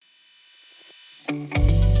Well,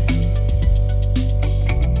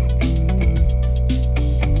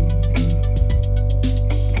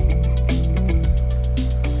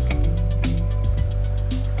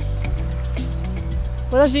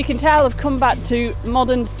 as you can tell, I've come back to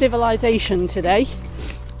modern civilization today.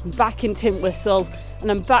 I'm back in Tintwistle, and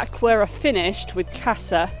I'm back where I finished with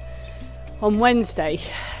Casa on Wednesday.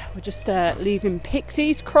 We're just leaving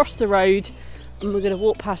Pixies, cross the road, and we're going to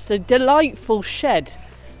walk past a delightful shed.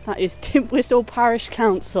 That is Tintwistle Parish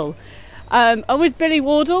Council. I'm with Billy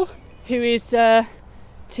Wardle, who is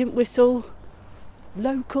Tintwistle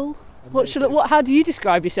local. How do you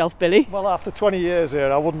describe yourself, Billy? Well, after 20 years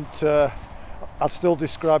here, I wouldn't. I'd still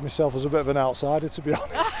describe myself as a bit of an outsider, to be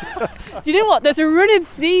honest. Do you know what? There's a running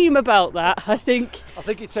theme about that, I think. I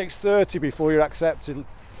think it takes 30 before you're accepted.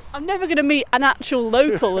 I'm never going to meet an actual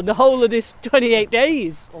local in the whole of this 28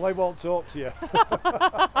 days. Well, they won't talk to you. No,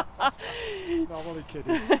 I'm only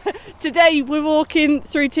kidding. Today we're walking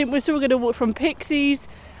through Tintwistle. We're going to walk from Pixies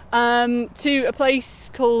to a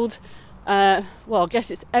place called, I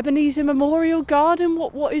guess it's Ebenezer Memorial Garden.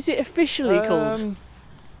 What is it officially called?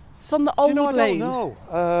 It's on the old lane. I don't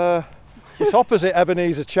know. It's opposite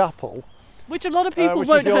Ebenezer Chapel. Which a lot of people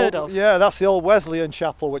won't have heard of. Yeah, that's the old Wesleyan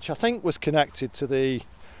chapel, which I think was connected to the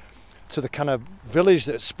kind of village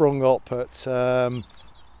that sprung up at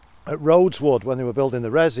Rhodeswood when they were building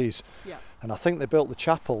the resis. Yeah. And I think they built the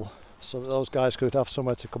chapel so that those guys could have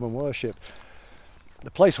somewhere to come and worship.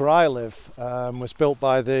 The place where I live was built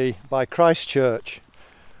by Christ Church,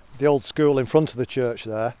 the old school in front of the church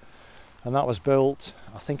there. And that was built,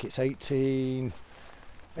 I think it's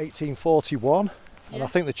 1841. Yeah. And I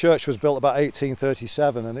think the church was built about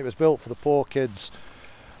 1837, and it was built for the poor kids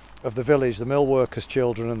of the village, the mill workers'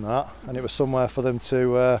 children and that. And it was somewhere for them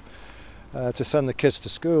to send the kids to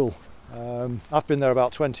school. I've been there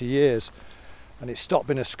about 20 years, and it stopped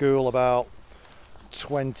being a school about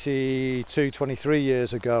 22, 23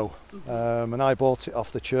 years ago. And I bought it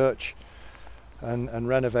off the church and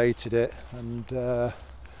renovated it, and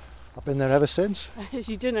I've been there ever since.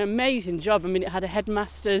 You've done an amazing job. I mean, it had a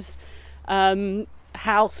headmaster's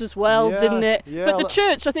house as well, didn't it? Yeah, but the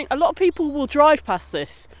church, I think a lot of people will drive past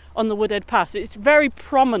this on the Woodhead Pass. It's very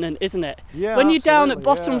prominent, isn't it? Yeah, when you're down at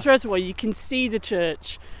Bottoms Reservoir, you can see the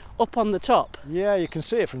church up on the top. Yeah, you can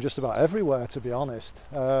see it from just about everywhere, to be honest.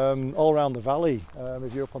 All around the valley,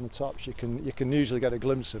 if you're up on the tops, you can usually get a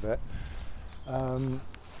glimpse of it.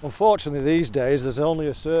 Unfortunately, these days there's only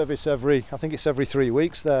a service every 3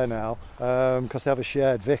 weeks there now, because they have a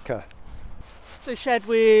shared vicar. So shared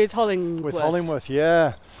with Hollingworth? With Hollingworth,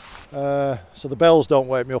 yeah. So the bells don't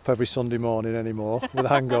wake me up every Sunday morning anymore with a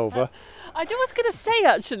hangover. I was going to say,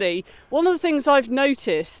 actually, one of the things I've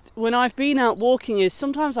noticed when I've been out walking is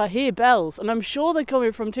sometimes I hear bells, and I'm sure they're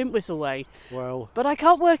coming from Tintwistle way. Well, but I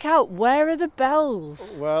can't work out, where are the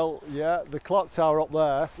bells? Well, yeah, the clock tower up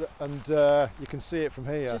there, and you can see it from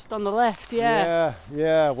here. Just on the left, yeah.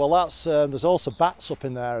 Yeah. Well, that's there's also bats up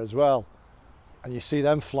in there as well, and you see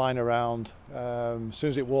them flying around as soon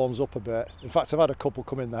as it warms up a bit. In fact, I've had a couple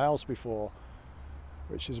come in the house before,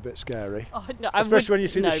 which is a bit scary. Oh, no, especially when you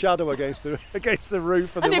see the shadow against the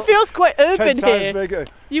roof. And it feels quite urban 10 times here. Bigger.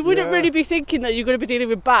 You wouldn't really be thinking that you're going to be dealing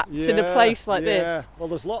with bats in a place like this. Well,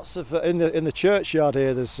 there's lots of in the churchyard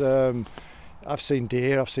here. There's I've seen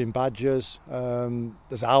deer, I've seen badgers.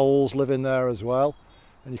 There's owls living there as well,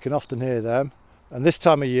 and you can often hear them. And this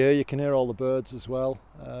time of year, you can hear all the birds as well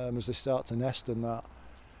as they start to nest and that.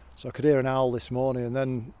 So I could hear an owl this morning, and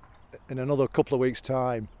then in another couple of weeks'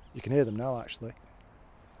 time, you can hear them now actually.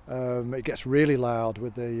 It gets really loud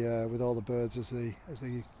with all the birds as they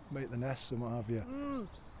make the nests and what have you.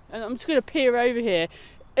 And I'm just going to peer over here.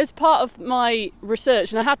 As part of my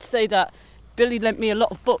research, and I have to say that Billy lent me a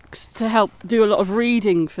lot of books to help do a lot of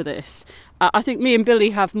reading for this. I think me and Billy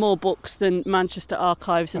have more books than Manchester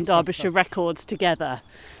Archives and Derbyshire Records together.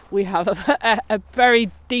 We have a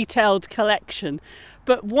very detailed collection.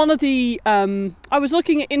 But one of the, I was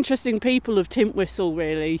looking at interesting people of Tintwistle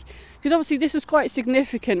really, because obviously this was quite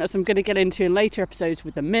significant, as I'm going to get into in later episodes,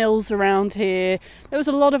 with the mills around here. There was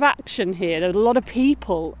a lot of action here, there were a lot of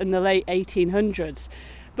people in the late 1800s.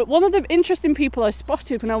 But one of the interesting people I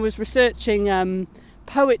spotted when I was researching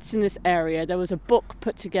poets in this area, there was a book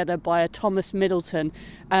put together by a Thomas Middleton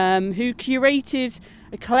who curated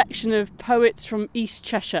a collection of poets from East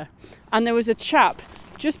Cheshire. And there was a chap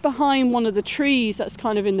just behind one of the trees that's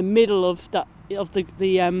kind of in the middle of the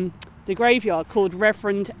graveyard called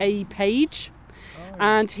Reverend A. Page. Oh,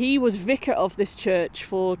 yeah. And he was vicar of this church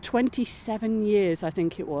for 27 years, I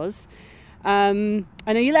think it was. And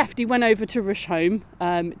he left, he went over to Rusholme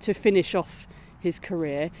to finish off his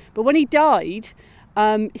career. But when he died,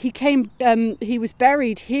 He was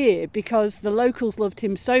buried here because the locals loved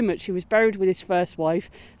him so much. He was buried with his first wife,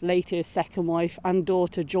 later his second wife and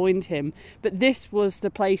daughter joined him. But this was the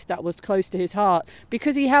place that was close to his heart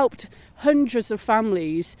because he helped hundreds of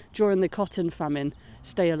families during the cotton famine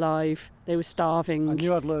stay alive. They were starving. I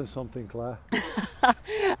knew I'd learned something, Claire.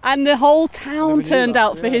 And the whole town turned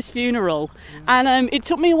out for his funeral. And it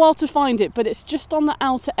took me a while to find it, but it's just on the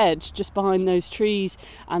outer edge, just behind those trees.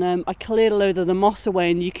 And I cleared a load of the moss away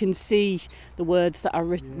and you can see the words that are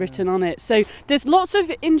written on it. So there's lots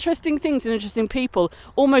of interesting things and interesting people,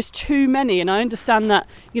 almost too many. And I understand that,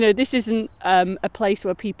 this isn't a place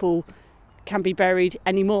where people can be buried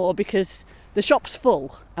anymore because the shop's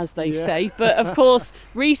full, as they say. But of course,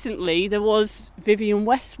 recently there was Vivienne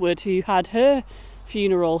Westwood who had her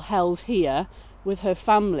funeral held here with her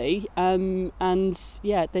family. While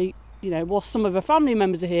some of her family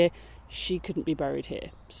members are here, she couldn't be buried here.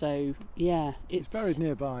 So, it's buried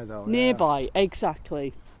nearby, though. Nearby,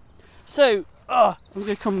 exactly. So, I'm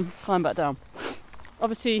going to climb back down.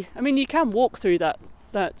 Obviously, you can walk through that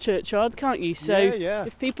churchyard, can't you? So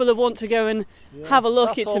if people that want to go and have a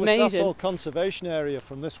look, it's amazing. That's all conservation area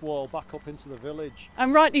from this wall back up into the village.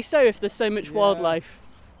 And rightly so, if there's so much wildlife.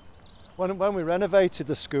 When we renovated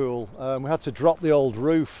the school, we had to drop the old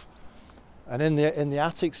roof, and in the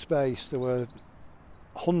attic space there were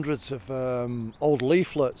hundreds of old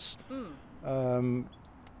leaflets they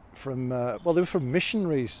were from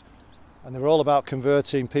missionaries, and they were all about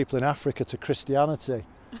converting people in Africa to Christianity.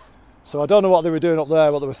 So I don't know what they were doing up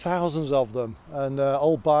there, but there were thousands of them, and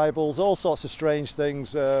old Bibles, all sorts of strange things.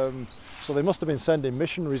 So they must have been sending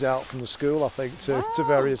missionaries out from the school, I think, to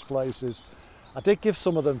various places. I did give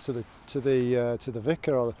some of them to the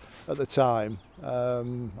vicar at the time.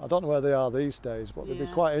 I don't know where they are these days, but they'd be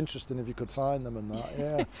quite interesting if you could find them and that.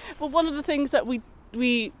 Yeah. Well, one of the things that we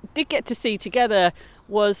did get to see together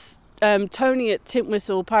was Tony at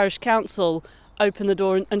Tintwistle Parish Council opened the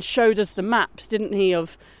door and showed us the maps, didn't he,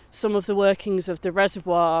 of some of the workings of the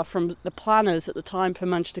reservoir from the planners at the time for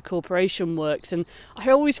Manchester Corporation Works. And I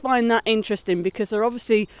always find that interesting because there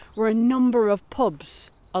obviously were a number of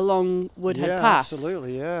pubs along Woodhead Pass.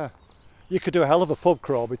 Absolutely, yeah. You could do a hell of a pub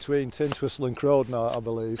crawl between Tintwistle and Croydon, I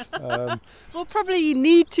believe. Well, probably you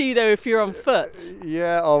need to, though, if you're on foot.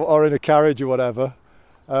 Yeah, or in a carriage or whatever.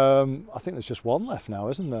 I think there's just one left now,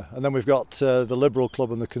 isn't there? And then we've got the Liberal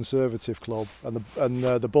Club and the Conservative Club, and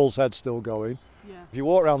the Bull's Head still going. Yeah. If you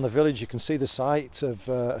walk around the village, you can see the site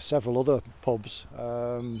of several other pubs.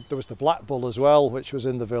 There was the Black Bull as well, which was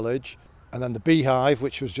in the village, and then the Beehive,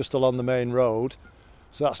 which was just along the main road.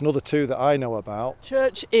 So that's another two that I know about.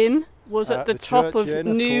 Church Inn was at the top of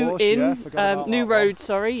New Inn, New Road,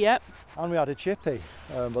 sorry, yep. And we had a chippy,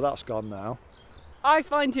 but that's gone now. I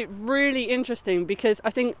find it really interesting because I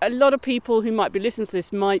think a lot of people who might be listening to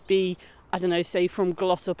this might be, I don't know, say from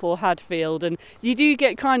Glossop or Hadfield, and you do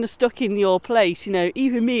get kind of stuck in your place,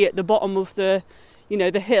 even me at the bottom of the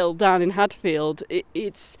hill down in Hadfield,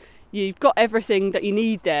 it's you've got everything that you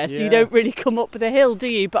need there, so you don't really come up the hill, do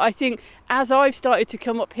you? But I think as I've started to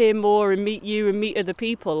come up here more and meet you and meet other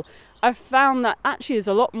people, I've found that actually there's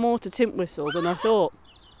a lot more to Tintwistle than I thought.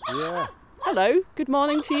 Yeah. Hello, good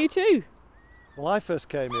morning to you too. Well, I first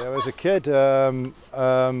came here as a kid. I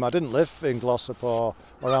didn't live in Glossop or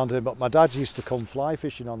around here, but my dad used to come fly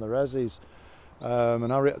fishing on the Resies. And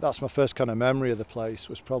that's my first kind of memory of the place,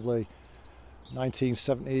 was probably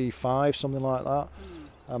 1975, something like that.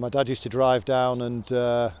 My dad used to drive down and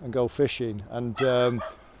go fishing. And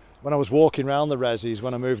when I was walking around the Resies,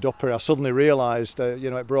 when I moved up here, I suddenly realised,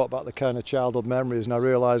 it brought back the kind of childhood memories, and I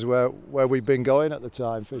realised where we'd been going at the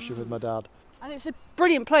time, fishing with my dad. And it's a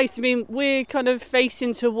brilliant place. We're kind of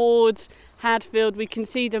facing towards Hadfield. We can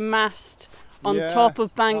see the mast on top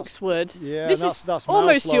of Bankswood. This is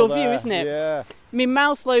almost your view, isn't it? Yeah.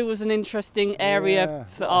 Mouselow was an interesting area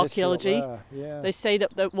for archaeology. They say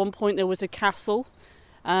that at one point there was a castle.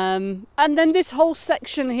 And then this whole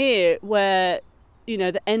section here where,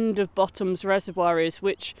 the end of Bottoms Reservoir is,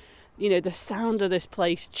 which, the sound of this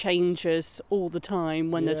place changes all the time,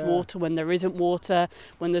 when there's water, when there isn't water,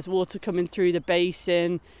 when there's water coming through the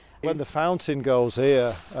basin. When the fountain goes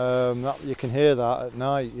here, you can hear that at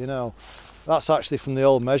night, That's actually from the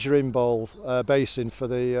old measuring bowl basin for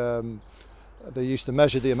they used to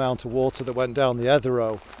measure the amount of water that went down the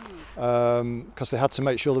Etherow, because they had to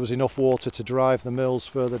make sure there was enough water to drive the mills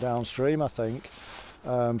further downstream, I think.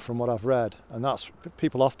 from what I've read. And that's,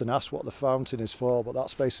 people often ask what the fountain is for, but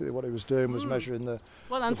that's basically what he was doing, was measuring the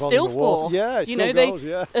and the volume still of water. for. Yeah, it you still know, goes,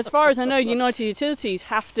 yeah. As far as I know, United Utilities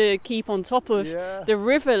have to keep on top of the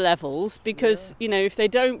river levels because, you know, if they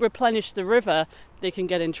don't replenish the river, they can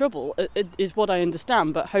get in trouble, is what I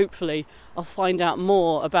understand. But hopefully I'll find out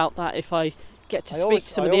more about that if I get to speak to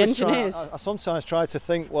some of the engineers. I sometimes try to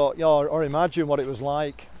think, well, or imagine what it was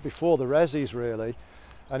like before the resis, really.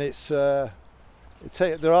 And it's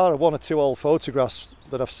there are one or two old photographs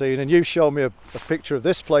that I've seen, and you showed me a picture of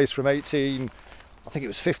this place from I think it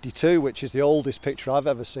was 52, which is the oldest picture I've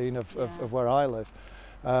ever seen of where I live.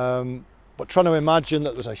 But trying to imagine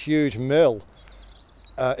that there's a huge mill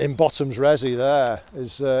in Bottoms Resi there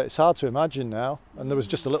is it's hard to imagine now. And there was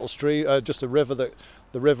just a little stream, just a river, the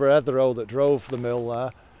River Etherow, that drove the mill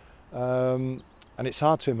there. And it's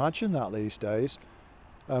hard to imagine that these days.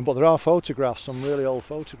 But there are photographs, some really old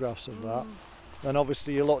photographs of that. Then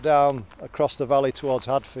obviously you look down across the valley towards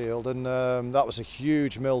Hadfield, and that was a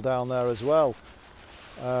huge mill down there as well.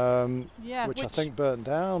 Which I think burnt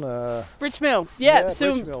down. Bridge Mill,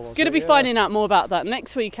 so I'm going to be finding out more about that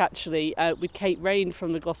next week, actually, with Kate Rain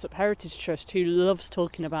from the Glossop Heritage Trust, who loves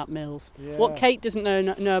talking about mills. What Kate doesn't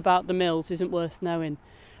know about the mills isn't worth knowing.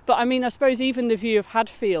 But I mean, I suppose even the view of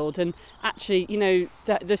Hadfield, and actually, you know,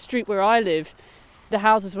 the street where I live, the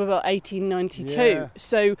houses were about 1892.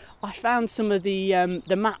 So I found some of the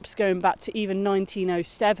maps going back to even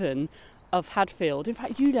 1907 of Hadfield. In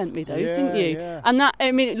fact, you lent me those, didn't you? And that,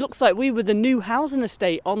 I mean, it looks like we were the new housing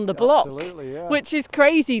estate on the block, which is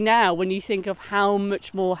crazy now when you think of how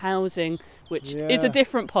much more housing, which is a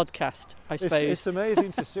different podcast, I suppose. It's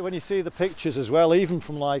amazing to see when you see the pictures as well, even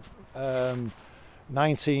from like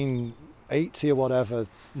 1980 or whatever.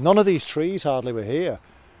 None of these trees hardly were here.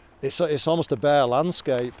 It's almost a bare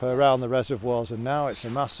landscape around the reservoirs, and now it's a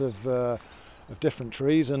massive of different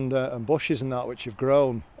trees and bushes and that which have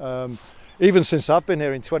grown. Even since I've been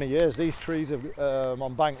here in 20 years, these trees have,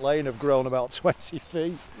 on Bank Lane have grown about 20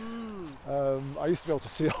 feet. I used to be able to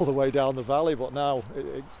see all the way down the valley, but now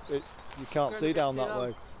you can't see down that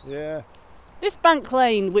way. Yeah. This Bank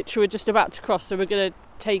Lane, which we're just about to cross, so we're going to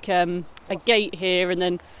take a gate here and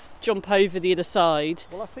then jump over the other side.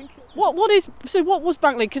 Well, I think what was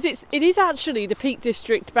Bank Lane? Because it is actually the Peak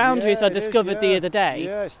District boundaries I discovered the other day.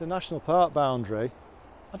 Yeah, it's the National Park boundary.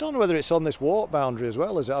 I don't know whether it's on this walk boundary as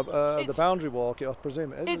well, is it? The boundary walk, I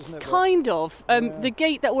presume it is, isn't it? It's kind of. The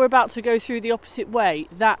gate that we're about to go through the opposite way,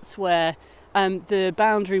 that's where the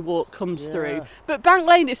boundary walk comes through. But Bank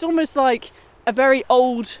Lane, it's almost like a very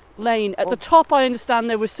old lane. At the top, I understand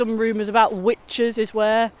there were some rumours about witches is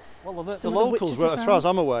where... Well, the locals, as far as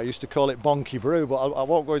I'm aware, used to call it Bonky Brew, but I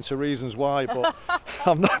won't go into reasons why, but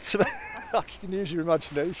I'm not... I can use your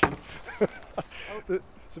imagination.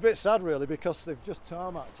 It's a bit sad, really, because they've just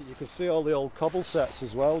tarmacked it. You can see all the old cobble sets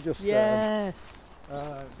as well. Yes.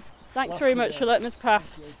 Thanks very much for letting us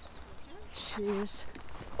pass. Cheers.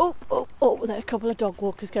 Oh, there a couple of dog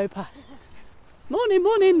walkers go past.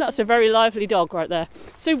 Morning. That's a very lively dog right there.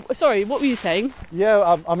 So, sorry, what were you saying?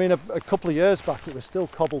 Yeah, I mean, a couple of years back it was still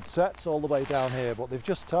cobbled sets all the way down here, but they've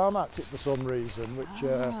just tarmacked it for some reason, which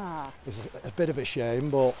is a bit of a shame,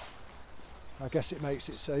 but I guess it makes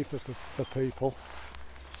it safer for people.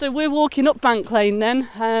 So we're walking up Bank Lane then.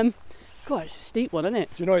 God, it's a steep one, isn't it?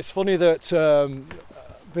 Do you know, it's funny that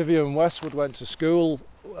Vivian Westwood went to school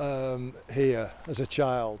here as a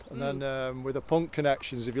child, and then with the punk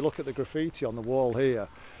connections, if you look at the graffiti on the wall here,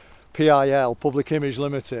 PIL, Public Image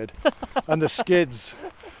Limited, and the skids.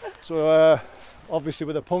 So obviously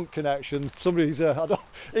with a punk connection, somebody's,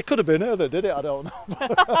 it could have been her that did it, I don't know.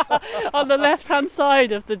 On the left hand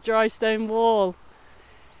side of the dry stone wall.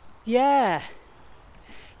 Yeah,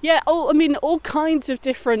 all kinds of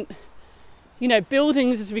different,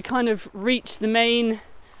 buildings as we kind of reach the main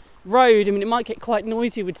road. I mean, it might get quite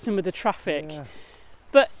noisy with some of the traffic,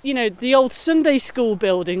 but the old Sunday school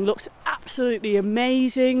building looks absolutely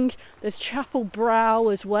amazing. There's Chapel Brow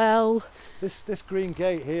as well. This green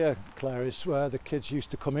gate here, Claire, is where the kids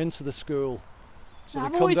used to come into the school. So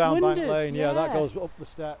I've they come down wondered, Bank Lane, that goes up the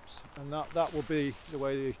steps, and that will be the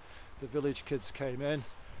way the village kids came in.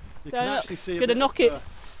 You can actually see gonna knock it.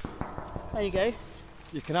 There you go.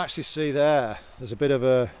 You can actually see there's a bit of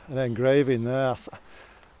an engraving there.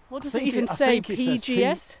 What does it even say?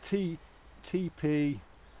 PGS?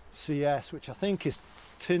 TPCS, which I think is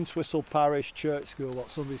Tintwistle Parish Church School,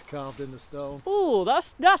 what somebody's carved in the stone. Oh,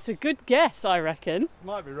 that's a good guess, I reckon.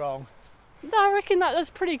 Might be wrong. No, I reckon that's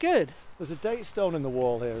pretty good. There's a date stone in the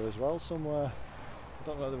wall here as well somewhere. I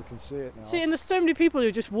don't know whether we can see it now. See, and there's so many people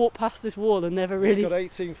who just walk past this wall and never really It's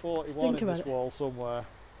got 1841 in this wall somewhere.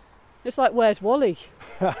 It's like, where's Wally?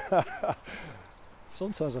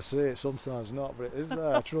 Sometimes I see it, sometimes not, but it is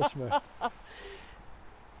there, trust me.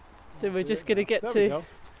 So we're just going to get There we to go.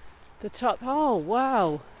 the top. Oh,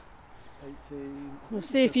 wow. 18. We'll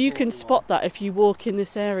see if you can spot that if you walk in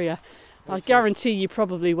this area. I 18. guarantee you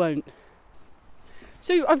probably won't.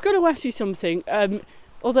 So I've got to ask you something.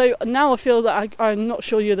 Although now I feel that I'm not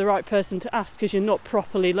sure you're the right person to ask because you're not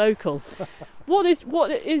properly local. What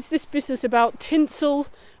is this business about Tinsel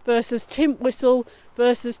versus Tintwistle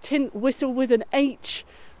versus Tintwhistle with an H?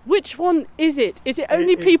 Which one is it? Is it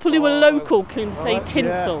only people who are local can say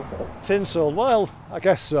Tinsel? Yeah. Tinsel, well, I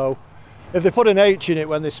guess so. If they put an H in it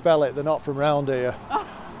when they spell it, they're not from round here.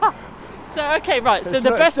 So, okay, right. So It's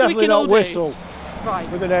the not- best it's we definitely can all not do. whistle Right.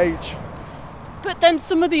 with an H. But then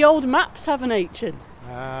some of the old maps have an H in.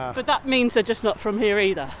 Ah, But that means they're just not from here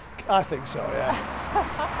either. I think so, yeah.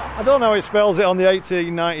 I don't know how it spells it on the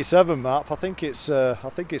 1897 map. I think it's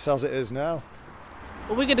as it is now.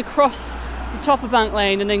 Well, we're going to cross the top of Bank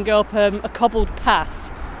Lane and then go up a cobbled path,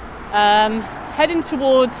 heading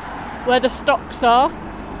towards where the stocks are,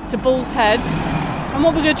 to Bull's Head. And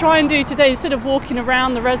what we're going to try and do today, instead of walking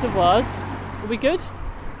around the reservoirs, are we good?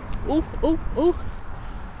 Oh.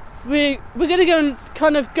 We're going to go and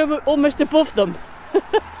kind of go almost above them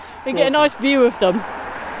and get a nice view of them.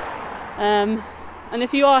 And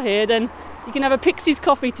if you are here, then you can have a Pixie's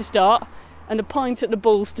coffee to start and a pint at the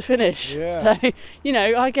Bulls to finish. Yeah. So,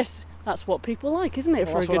 I guess that's what people like, isn't it,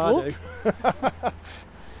 for a good walk?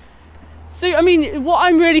 So, I mean, what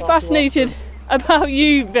I'm really fascinated about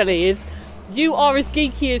you, Billy, is you are as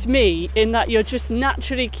geeky as me in that you're just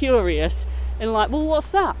naturally curious and like, well,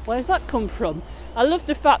 what's that? Where's that come from? I love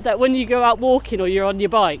the fact that when you go out walking or you're on your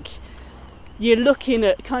bike, you're looking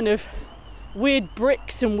at kind of weird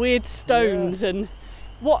bricks and weird stones and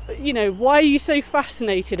why are you so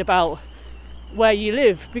fascinated about where you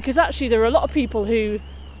live? Because actually there are a lot of people who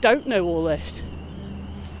don't know all this.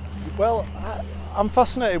 Well, I'm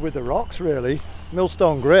fascinated with the rocks, really.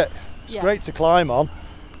 Millstone grit. It's great to climb on,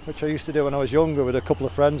 which I used to do when I was younger with a couple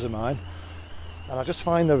of friends of mine. And I just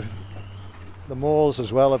find the moors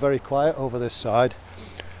as well are very quiet over this side.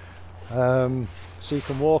 So you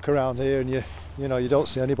can walk around here and you don't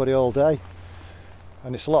see anybody all day.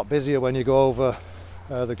 And it's a lot busier when you go over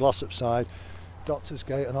the Glossop side, Doctor's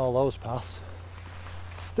Gate and all those paths.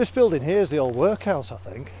 This building here is the old workhouse, I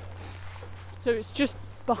think. So it's just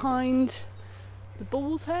behind the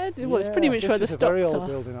Bull's Head? Well, it's pretty much where the This is a very stocks old are.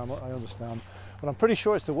 building, I understand. But I'm pretty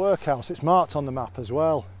sure it's the workhouse. It's marked on the map as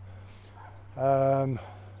well.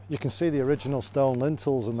 You can see the original stone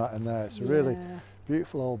lintels and that in there. It's a really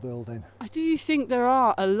beautiful old building. I do think there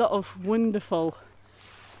are a lot of wonderful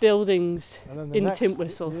buildings And then in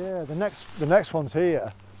Tintwistle. Yeah, the next one's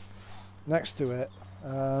here, next to it.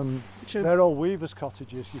 They're all weavers'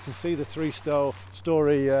 cottages. You can see the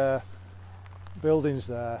three-story buildings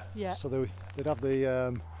there. Yeah. So they'd have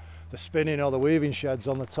the spinning or the weaving sheds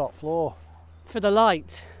on the top floor. For the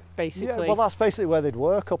light, basically. Yeah, well, that's basically where they'd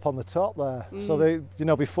work, up on the top there. So they,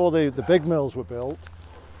 before the big mills were built,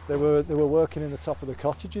 they were working in the top of the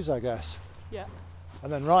cottages, I guess. Yeah.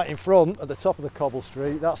 And then right in front, at the top of the cobble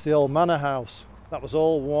street, that's the old manor house. That was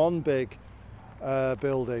all one big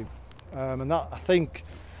building, and that, I think,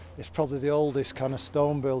 is probably the oldest kind of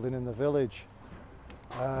stone building in the village.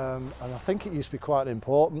 And I think it used to be quite an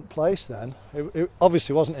important place then. It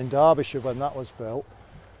obviously wasn't in Derbyshire when that was built.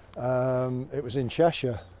 It was in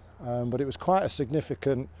Cheshire, but it was quite a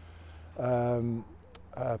significant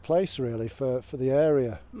place really for the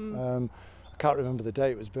area. I can't remember the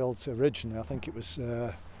date it was built originally. I think it was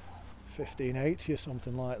 1580 or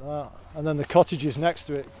something like that. And then the cottages next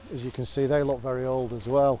to it, as you can see, they look very old as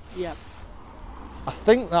well. Yeah. I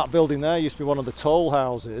think that building there used to be one of the toll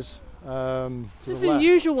houses. This is the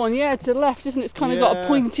usual one, to the left, isn't it? It's kind of got a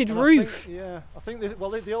pointed roof. I think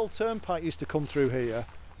the old turnpike used to come through here.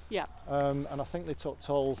 Yeah. And I think they took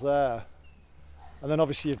tolls there. And then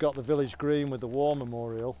obviously you've got the village green with the war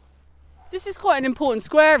memorial. This is quite an important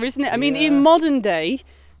square, isn't it? I mean, in modern day,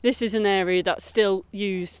 this is an area that's still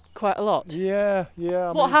used quite a lot. Yeah.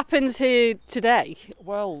 What happens here today?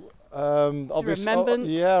 Well, obviously,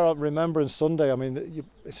 Remembrance? Remembrance Sunday. I mean,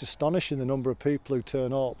 it's astonishing the number of people who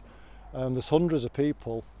turn up. There's hundreds of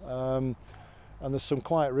people, and there's some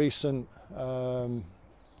quite recent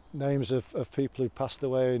names of people who passed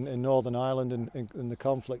away in Northern Ireland in the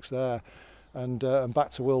conflicts there, and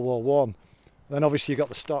back to World War One. Then obviously you've got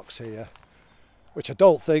the stocks here, which I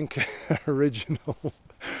don't think are original,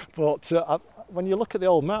 but when you look at the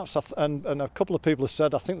old maps, and a couple of people have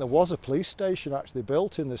said, I think there was a police station actually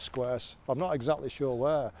built in this square. I'm not exactly sure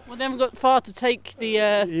where. Well, they haven't got far to take the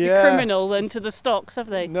criminal into the stocks, have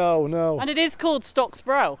they? No. And it is called Stocks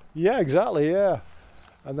Brow. Yeah, exactly, yeah.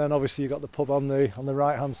 And then obviously you've got the pub on the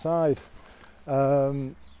right-hand side,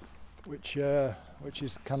 which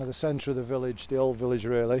is kind of the centre of the village, the old village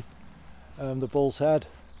really, the Bull's Head.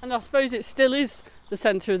 And I suppose it still is the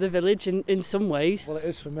centre of the village in some ways. Well, it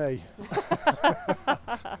is for me. No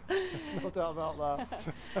doubt about that.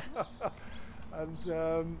 And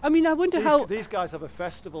I mean, I wonder how... These guys have a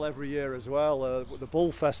festival every year as well, the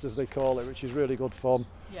Bull Fest as they call it, which is really good fun.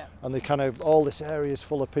 Yeah. And they kind of, all this area is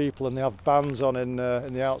full of people, and they have bands on in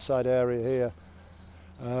the outside area here.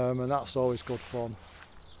 And that's always good fun.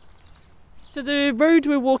 So the road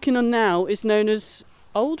we're walking on now is known as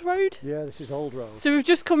Old Road? Yeah, this is Old Road. So we've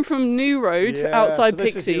just come from New Road outside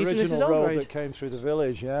Pixies, and this is Old Road that came through the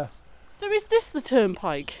village, yeah. So is this the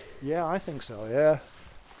turnpike? Yeah, I think so, yeah.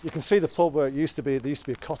 You can see the pub where it used to be. There used to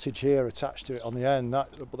be a cottage here attached to it on the end,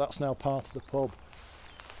 but that's now part of the pub.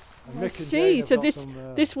 I see, so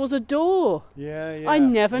this was a door. Yeah. I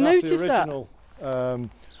never noticed that.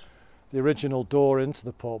 The original door into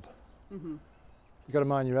the pub. Mm-hmm. You've got to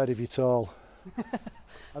mind your head if you're tall.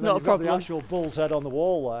 And Not then you've got the actual bull's head on the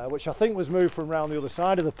wall there, which I think was moved from round the other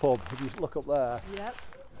side of the pub. If you look up there. Yep,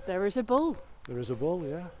 there is a bull. There is a bull,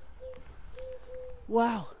 yeah.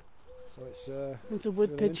 Wow. So there's a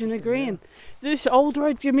wood really pigeon agreeing. Yeah. This Old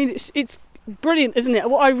Road, I mean, it's brilliant, isn't it?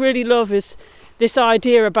 What I really love is this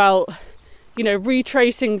idea about,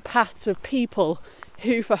 retracing paths of people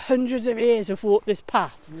who for hundreds of years have walked this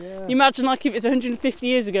path. Yeah. You imagine, like, if it's 150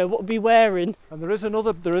 years ago, what would be wearing? And there is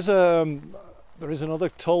another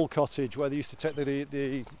toll cottage where they used to take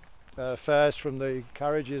the fares from the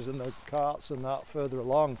carriages and the carts and that further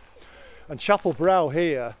along. And Chapel Brow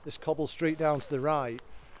here, this cobble street down to the right,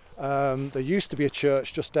 there used to be a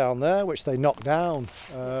church just down there which they knocked down.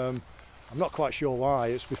 I'm not quite sure why,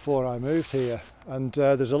 it's before I moved here. And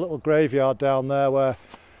there's a little graveyard down there where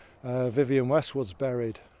Vivienne Westwood's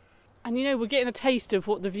buried. And we're getting a taste of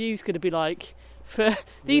what the view's going to be like. For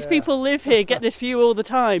these people live here, get this view all the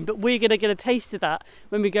time, but we're going to get a taste of that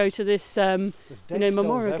when we go to this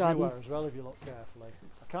memorial garden. Everywhere as well, if you look carefully.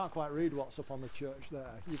 I can't quite read what's up on the church there.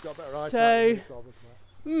 You've got better eyesight than me, probably.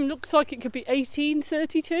 Looks like it could be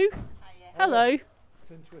 1832. Hiya. Hello.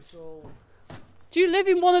 Tintwistle. Do you live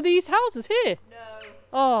in one of these houses here? No.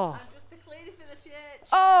 Oh. I'm just a cleaner for the church.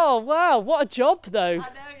 Oh wow, what a job though. I know,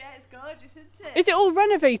 yeah, it's gorgeous, isn't it? Is it all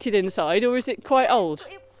renovated inside or is it quite old?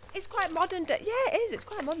 It's quite modern. Yeah, it is. It's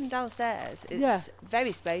quite modern downstairs. It's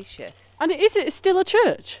very spacious. And is it still a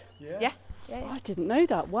church? Yeah. Oh, I didn't know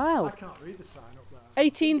that. Wow. I can't read the sign up there.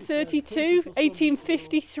 1832,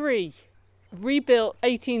 1853. Rebuilt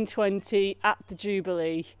 1820 at the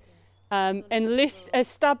Jubilee.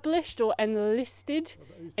 Established or enlisted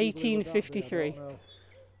 1853.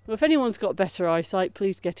 Well, if anyone's got better eyesight,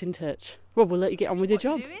 please get in touch. Rob, we'll let you get on with your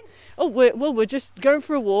job. What are you doing? Oh, we're just going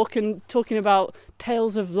for a walk and talking about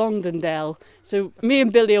tales of Longdendale. So me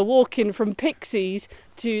and Billy are walking from Pixies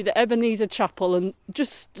to the Ebenezer Chapel and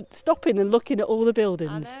just stopping and looking at all the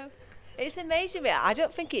buildings. I know. It's amazing. I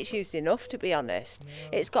don't think it's used enough, to be honest. No.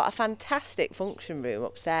 It's got a fantastic function room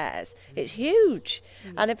upstairs. It's huge.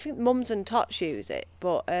 And I think mums and tots use it.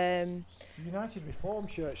 But it's a United Reformed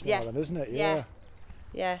Church now then, isn't it?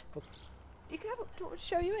 Yeah. You can have a, do you want me to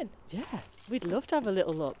show you in? Yeah, we'd love to have a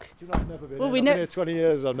little look. Do you know I've never been in? I've been here 20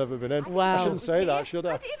 years, I've never been in. Wow. I shouldn't say that, should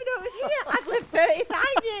I? I didn't even know it was here. I've lived 35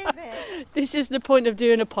 years here. This is the point of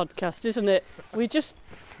doing a podcast, isn't it? We just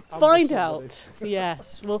find out.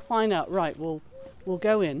 Yes, we'll find out. Right, we'll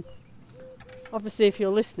go in. Obviously, if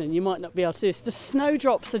you're listening, you might not be able to see this. The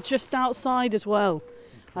snowdrops are just outside as well.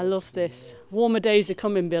 I love this. Warmer days are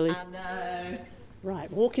coming, Billy. I know.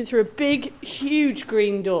 Right, walking through a big, huge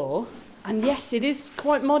green door. And yes, it is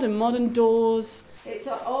quite modern doors. It's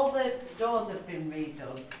all the doors have been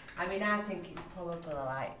redone. I mean, I think it's probably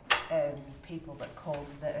like people that come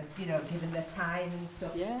that have, given their time and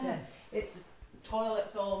stuff. Yeah. The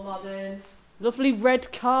toilet's all modern. Lovely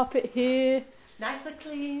red carpet here. Nicely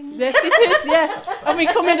clean. Yes, it is, yes. And we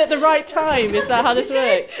come in at the right time. Is that how this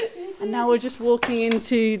works? And now we're just walking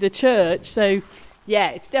into the church. So, yeah,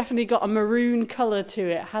 it's definitely got a maroon colour to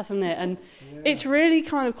it, hasn't it? And it's really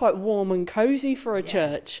kind of quite warm and cosy for a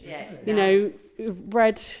church. Yeah, it's nice.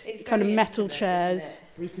 Red it's kind of metal intimate, chairs.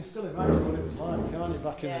 Well, you can still imagine what it was like, can't you,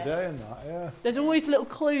 back in the day and that, yeah. There's always little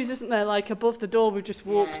clues, isn't there, like above the door we've just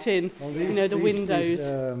walked in, well, the windows.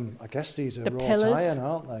 I guess these are the wrought pillars. iron,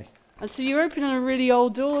 aren't they? And so you're opening a really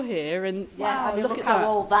old door here, and Yeah, wow, I mean, look look at how that.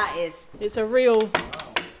 old that is. It's a real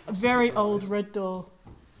A very old red door.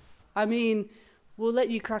 I mean, we'll let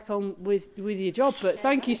you crack on with your job, but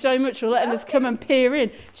thank you so much for letting us come and peer in.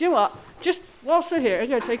 Do you know what? Just whilst we're here, I'm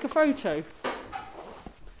going to take a photo.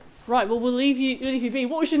 Right, well, we'll leave you be.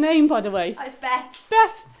 What was your name, by the way? It's Beth.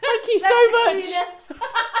 Beth, thank you so much.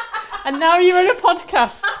 And now you're in a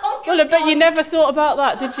podcast. Well, I bet you never thought about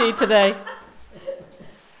that, did you, today?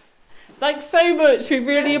 Thanks so much. We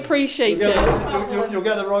really appreciate it. You'll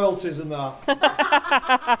get the royalties and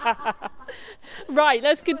that. Right,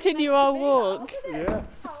 let's continue our walk. Yeah.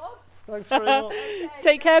 Thanks very much.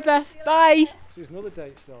 Take care, Beth. Bye. There's another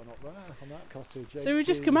date stone up there on that cottage. So we've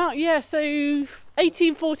just come out, so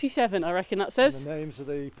 1847, I reckon that says. And the names of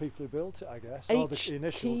the people who built it, I guess. The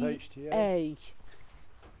initials, HTA.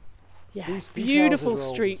 Yeah, these beautiful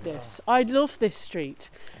street this. I love this street.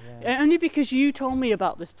 Yeah. Only because you told me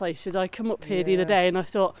about this place. Did I come up here the other day and I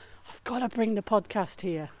thought, I've got to bring the podcast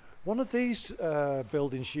here. One of these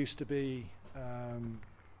buildings used to be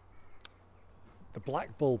the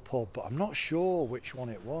Black Bull pub, but I'm not sure which one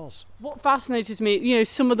it was. What fascinates me,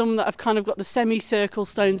 some of them that have kind of got the semicircle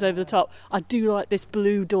stones over the top. I do like this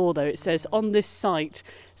blue door though. It says, on this site,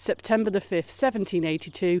 September the 5th,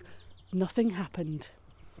 1782, nothing happened.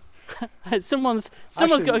 Someone's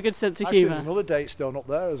got a good sense of humour. There's another date stone up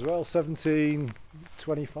there as well,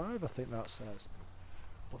 1725, I think that says.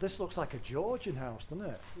 Well, this looks like a Georgian house, doesn't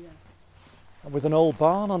it? Yeah. And with an old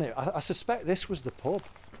barn on it. I suspect this was the pub.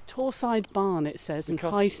 Torside Barn, it says, in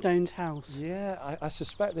Highstone's house. Yeah, I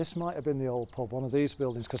suspect this might have been the old pub, one of these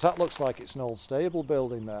buildings, because that looks like it's an old stable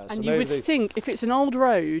building there. And so you would think if it's an old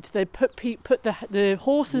road, they'd put the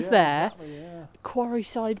horses there. Exactly, yeah.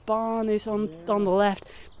 Quarryside Barn is on the left.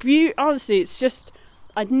 Honestly, it's just,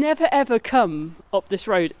 I'd never ever come up this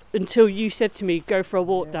road until you said to me, go for a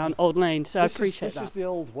walk down Old Lane, so I appreciate that. This is the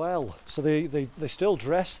old well. So they still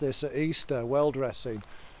dress this at Easter, well dressing.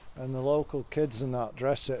 And the local kids and that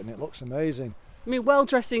dress it, and it looks amazing. I mean, well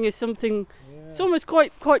dressing is something. It's almost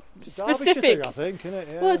quite specific. Thing, I think, isn't it?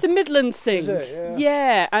 Yeah. Well, it's a Midlands thing. Is it? Yeah.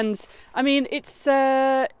 Yeah, and I mean, it's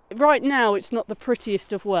right now it's not the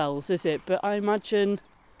prettiest of wells, is it? But I imagine.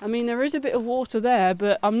 I mean, there is a bit of water there,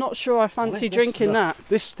 but I'm not sure I fancy drinking that.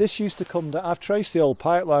 This used to come down. I've traced the old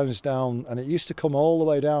pipelines down, and it used to come all the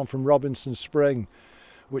way down from Robinson Spring,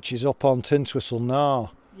 which is up on Tintwistle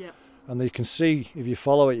now. Yeah. And you can see, if you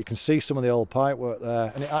follow it, you can see some of the old pipework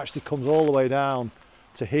there, and it actually comes all the way down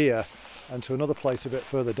to here and to another place a bit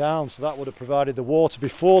further down. So that would have provided the water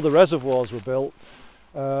before the reservoirs were built.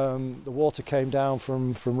 The water came down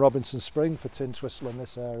from Robinson Spring for Tintwistle in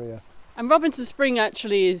this area. And Robinson Spring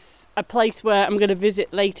actually is a place where I'm going to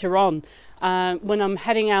visit later on when I'm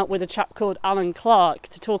heading out with a chap called Alan Clark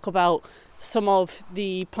to talk about some of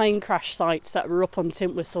the plane crash sites that were up on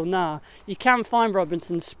Tintwistle now. You can find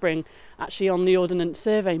Robinson Spring actually on the Ordnance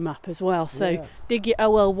Survey map as well, so dig your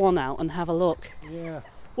OL1 out and have a look. Yeah.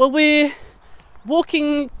 Well, we're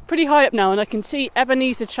walking pretty high up now and I can see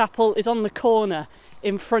Ebenezer Chapel is on the corner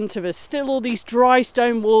in front of us. Still all these dry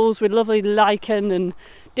stone walls with lovely lichen and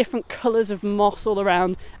different colours of moss all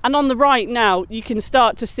around, and on the right now you can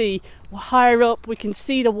start to see, higher up we can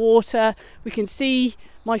see the water, we can see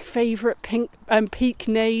my favourite peak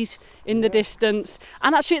Naze in the distance,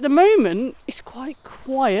 and actually at the moment it's quite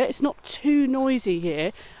quiet, it's not too noisy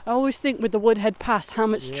here. I always think with the Woodhead Pass how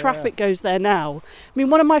much traffic goes there now. I mean,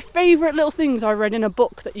 one of my favourite little things I read in a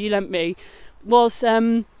book that you lent me was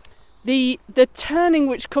the turning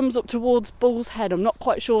which comes up towards Bull's Head. I'm not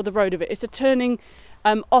quite sure the road of it. It's a turning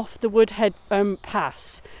off the Woodhead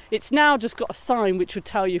Pass. It's now just got a sign which would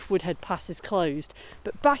tell you if Woodhead Pass is closed.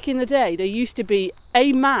 But back in the day, there used to be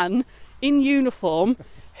a man in uniform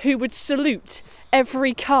who would salute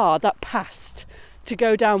every car that passed to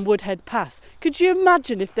go down Woodhead Pass. Could you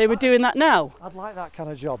imagine if they were doing that now? I'd like that kind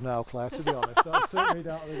of job now, Claire, to be honest. That would suit me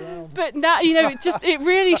down to the ground. But now, it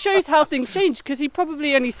really shows how things change, because he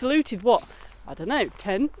probably only saluted, I don't know,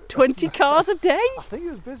 10, 20 cars a day? I think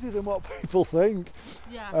it was busier than what people think.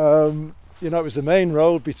 Yeah. It was the main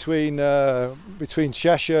road between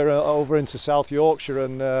Cheshire over into South Yorkshire,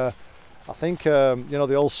 and I think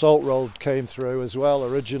the old Salt Road came through as well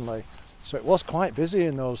originally. So it was quite busy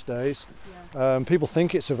in those days. Yeah. People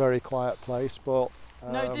think it's a very quiet place, but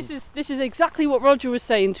no, this is exactly what Roger was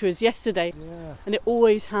saying to us yesterday, and it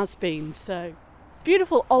always has been. So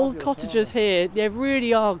beautiful old cottages here, they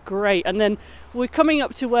really are great. And then we're coming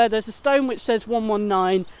up to where there's a stone which says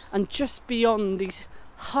 119, and just beyond these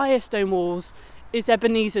higher stone walls is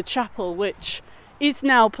Ebenezer Chapel, which is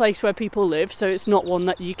now a place where people live, so it's not one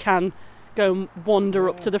that you can go and wander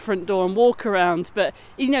up to the front door and walk around. But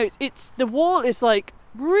it's the wall is like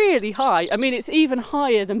really high. I mean, it's even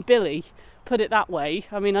higher than Billy, put it that way.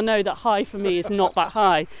 I mean, I know that high for me is not that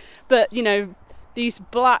high, but you know, these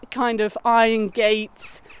black kind of iron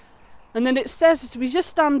gates, and then it says, we just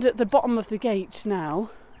stand at the bottom of the gate now,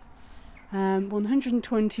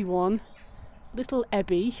 121, Little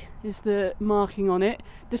Abbey is the marking on it,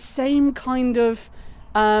 the same kind of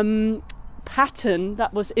pattern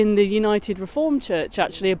that was in the United Reformed Church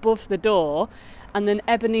actually above the door, and then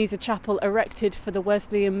Ebenezer Chapel erected for the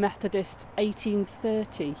Wesleyan Methodists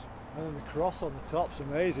 1830. And then the cross on the top's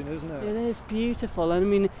amazing, isn't it? It is beautiful. And I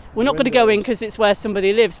mean, we're not going to go in because it's where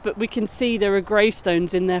somebody lives, but we can see there are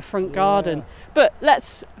gravestones in their front garden. But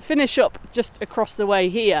let's finish up just across the way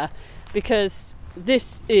here, because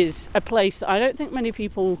this is a place that I don't think many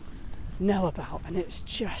people know about, and it's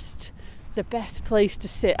just the best place to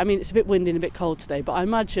sit. I mean, it's a bit windy and a bit cold today, but I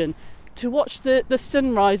imagine to watch the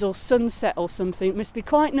sunrise or sunset or something must be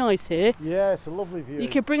quite nice here. Yeah, it's a lovely view. You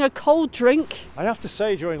could bring a cold drink. I have to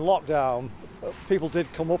say, during lockdown, people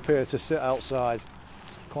did come up here to sit outside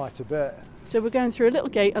quite a bit. So we're going through a little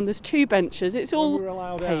gate and there's 2 benches. It's all we were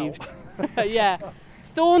allowed paved. out. Yeah.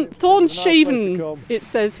 Thorns Nice shaven, it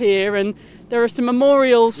says here, and there are some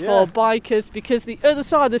memorials for bikers, because the other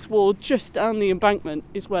side of this wall, just down the embankment,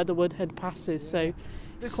 is where the Woodhead passes. So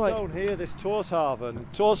this stone here, this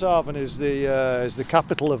Tórshavn is the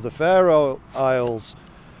capital of the Faroe Isles,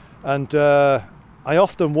 and I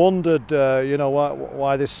often wondered,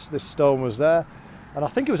 why this stone was there, and I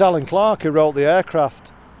think it was Alan Clark who wrote the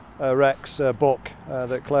aircraft wrecks book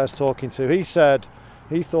that Claire's talking to. He said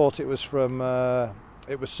he thought it was from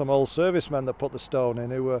some old servicemen that put the stone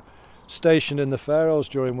in, who were stationed in the Faroes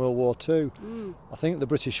during World War II. I think the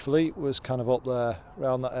British fleet was kind of up there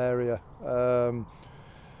around that area, and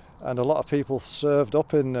a lot of people served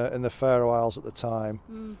up in the Faroe Isles at the time.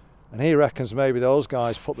 And he reckons maybe those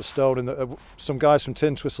guys put the stone in. Some guys from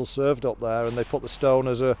Tintwistle served up there, and they put the stone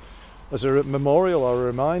as a memorial or a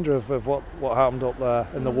reminder of what happened up there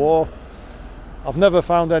in the war. I've never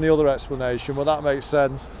found any other explanation, but that makes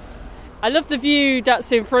sense. I love the view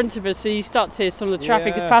that's in front of us, so you start to hear some of the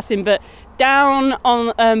traffic is passing, but down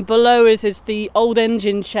on below us is the old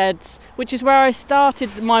engine sheds, which is where I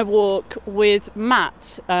started my walk with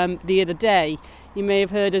Matt the other day. You may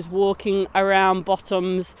have heard us walking around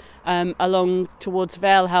Bottoms along towards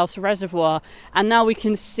Vale House Reservoir, and now we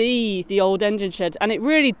can see the old engine sheds, and it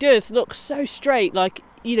really does look so straight, like,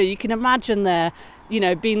 you can imagine there,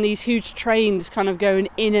 being these huge trains kind of going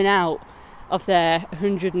in and out of there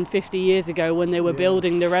 150 years ago when they were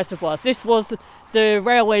building the reservoirs. This was the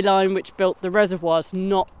railway line which built the reservoirs,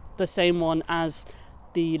 not the same one as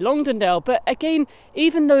the Longdendale. But again,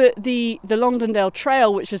 even the Longdendale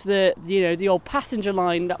Trail, which is the old passenger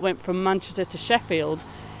line that went from Manchester to Sheffield,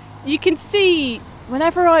 you can see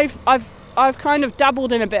whenever I've kind of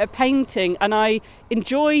dabbled in a bit of painting, and I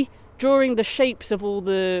enjoy drawing the shapes of all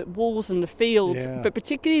the walls and the fields, but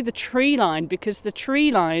particularly the tree line, because the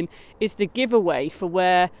tree line is the giveaway for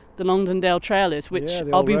where the Longdendale Trail is, which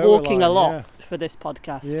I'll be walking a lot for this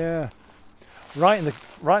podcast. Yeah, right in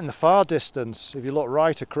the far distance, if you look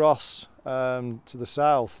right across to the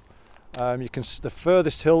south, the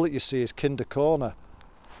furthest hill that you see is Kinder Corner,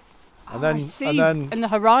 and then in the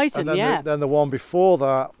horizon, then the one before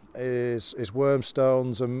that is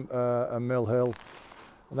Wormstones and Mill Hill.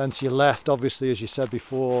 And then to your left, obviously, as you said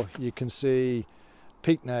before, you can see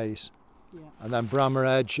Peaknays. And then Brammer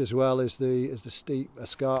Edge as well is the steep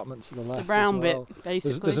escarpment to the left. The round as well. bit,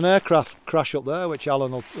 basically. There's an aircraft crash up there, which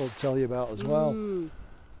Alan will tell you about as well. And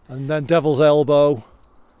then Devil's Elbow,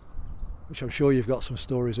 which I'm sure you've got some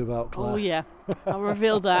stories about, Claire. Oh yeah, I'll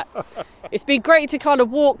reveal that. It's been great to kind of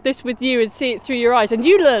walk this with you and see it through your eyes. And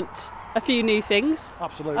you learnt a few new things.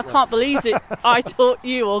 Absolutely. I can't believe that I taught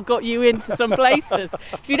you or got you into some places.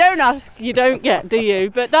 If you don't ask, you don't get, do you?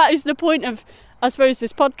 But that is the point of, I suppose,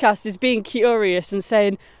 this podcast, is being curious and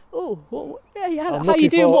saying, how you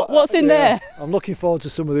doing? What's in there? I'm looking forward to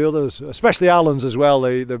some of the others, especially Alan's as well,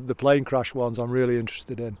 the plane crash ones I'm really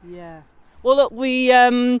interested in. Yeah. Well, look, we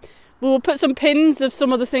will put some pins of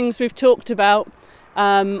some of the things we've talked about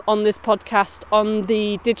on this podcast on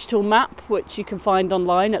the digital map, which you can find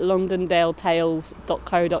online at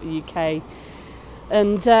longdendaletales.co.uk.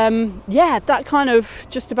 And that kind of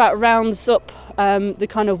just about rounds up the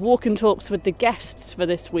kind of walk and talks with the guests for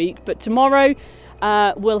this week. But tomorrow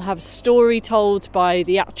we'll have a story told by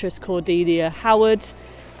the actress Cordelia Howard,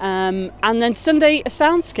 and then Sunday a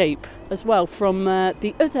soundscape as well from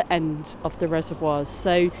the other end of the reservoirs.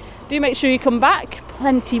 So do make sure you come back.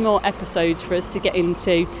 Plenty more episodes for us to get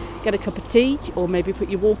into. Get a cup of tea or maybe put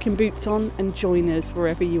your walking boots on and join us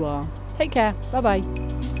wherever you are. Take care. Bye bye.